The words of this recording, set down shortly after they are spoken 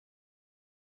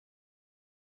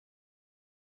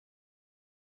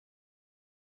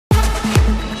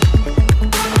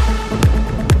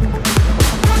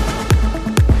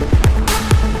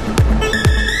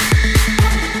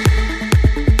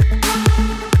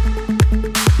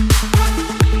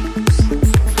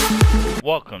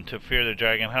welcome to Fear the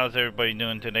Dragon. How's everybody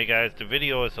doing today, guys? The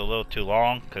video is a little too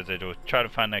long because I was trying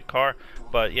to find that car,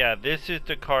 but yeah, this is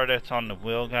the car that's on the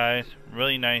wheel, guys.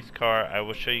 Really nice car. I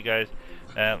will show you guys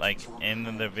that like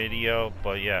in the video,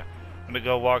 but yeah, I'm gonna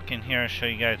go walk in here and show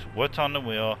you guys what's on the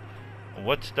wheel,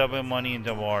 what's double money and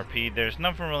double RP. There's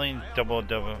nothing really double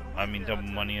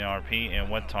money and RP,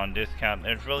 and what's on discount.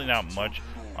 There's really not much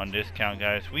on discount,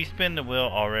 guys. We spin the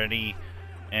wheel already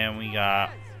and we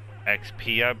got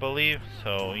XP, I believe.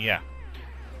 So yeah,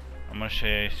 I'm gonna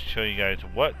show you guys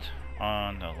what's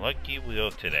on the lucky wheel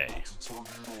today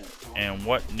and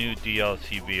what new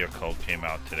DLC vehicle came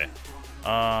out today.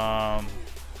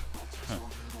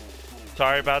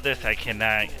 Sorry about this. I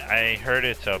heard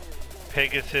it's a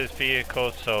PRXNCESS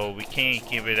vehicle, so we can't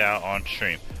give it out on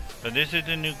stream. So this is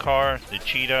the new car, the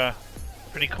Cheetah.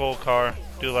 Pretty cool car.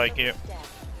 Do like it.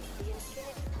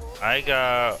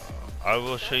 I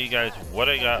will show you guys what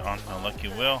I got on the lucky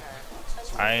wheel.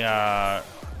 It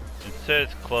says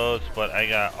closed, but I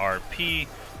got RP.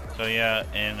 So yeah,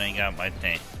 and I got my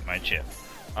chip.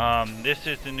 This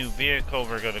is the new vehicle.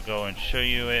 We're gonna go and show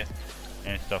you it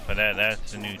and stuff like that.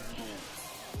 That's the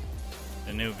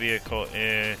new vehicle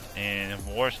is in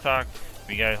Warstock.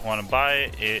 If you guys want to buy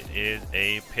it, it is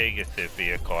a PRXNCESS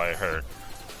vehicle, I heard.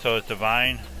 So it's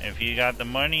divine. If you got the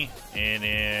money, it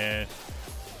is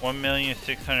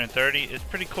 1,630,000. It's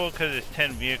pretty cool because it's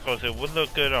 10 vehicles. It would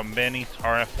look good on Benny's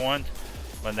RF1s,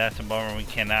 but that's a bummer, we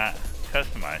cannot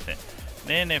customize it.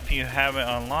 Then if you have it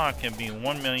unlocked, it'd be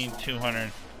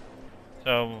 1,200,000.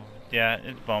 So yeah,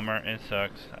 it's bummer, it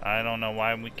sucks. I don't know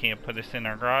why we can't put this in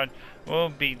our garage. It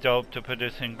would be dope to put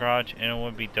this in garage, and it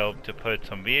would be dope to put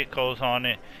some vehicles on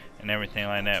it and everything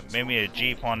like that. Maybe a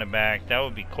Jeep on the back. That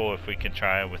would be cool if we could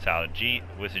try it without a Jeep.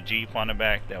 With a Jeep on the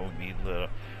back, that would be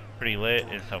pretty lit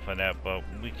and stuff like that, but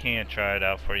we can't try it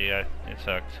out for you guys. It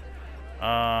sucks.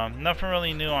 Nothing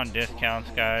really new on discounts,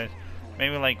 guys.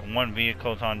 Maybe like one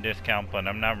vehicle's on discount, but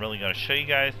I'm not really going to show you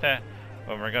guys that.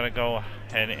 But we're going to go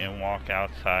ahead and walk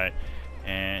outside.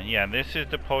 And yeah, this is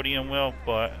the podium wheel,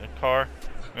 but the car.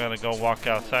 We're going to go walk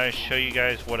outside, show you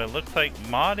guys what it looks like,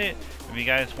 mod it. If you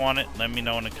guys want it, let me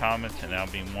know in the comments, and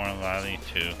I'll be more than likely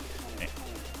to.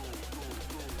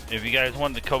 If you guys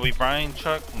want the Kobe Bryant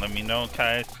truck, let me know,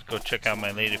 guys. Go check out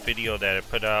my latest video that I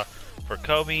put out for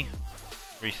Kobe,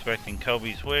 respecting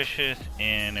Kobe's wishes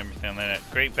and everything like that.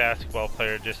 Great basketball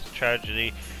player, just a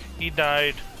tragedy. He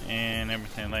died and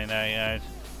everything like that, guys.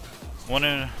 One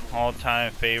of the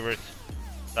all-time favorites,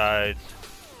 besides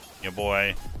your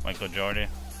boy Michael Jordan.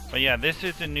 But yeah, this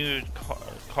is the new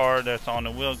car that's on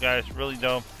the wheel, guys. Really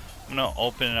dope. I'm gonna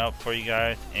open it up for you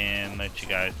guys and let you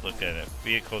guys look at it.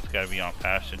 Vehicle's gotta be on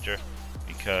passenger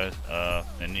because of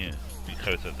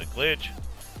the glitch.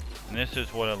 And this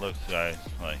is what it looks, guys,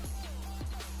 like.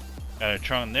 Got a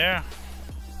trunk there.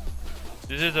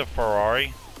 This is a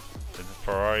Ferrari. It's a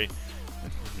Ferrari.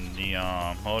 The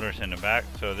motor's in the back,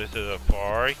 so this is a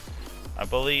Ferrari. I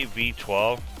believe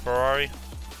V12 Ferrari.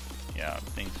 Yeah, I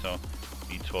think so.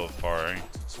 V12 Ferrari.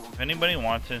 If anybody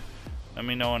wants it, let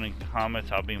me know in the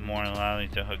comments. I'll be more than likely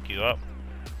to hook you up.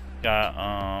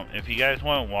 Got if you guys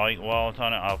want white walls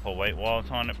on it, I'll put white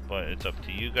walls on it, but it's up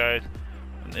to you guys.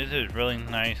 And this is really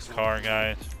nice car,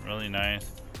 guys. Really nice.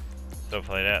 Stuff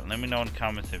like that. Let me know in the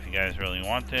comments if you guys really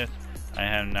want this. I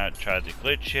have not tried the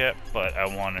glitch yet, but I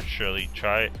want to surely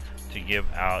try it to give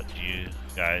out you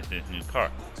guys this new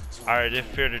car. Alright, this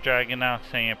is Fear the Dragon now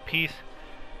saying peace,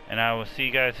 and I will see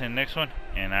you guys in the next one,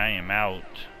 and I am out.